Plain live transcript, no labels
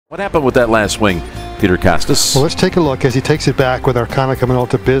What happened with that last swing, Peter Kostis? Well, let's take a look as he takes it back with our Konica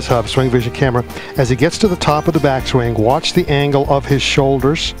Minolta Bizhub Swing Vision camera. As he gets to the top of the backswing, watch the angle of his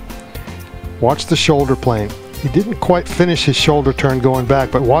shoulders. Watch the shoulder plane. He didn't quite finish his shoulder turn going back,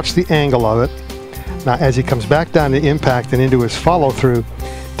 but watch the angle of it. Now, as he comes back down to impact and into his follow-through,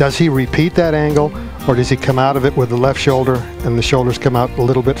 does he repeat that angle, or does he come out of it with the left shoulder and the shoulders come out a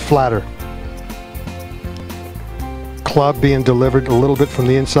little bit flatter? Club being delivered a little bit from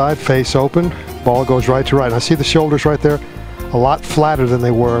the inside, face open, ball goes right to right. And I see the shoulders right there, a lot flatter than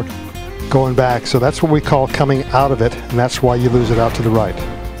they were going back. So that's what we call coming out of it, and that's why you lose it out to the right.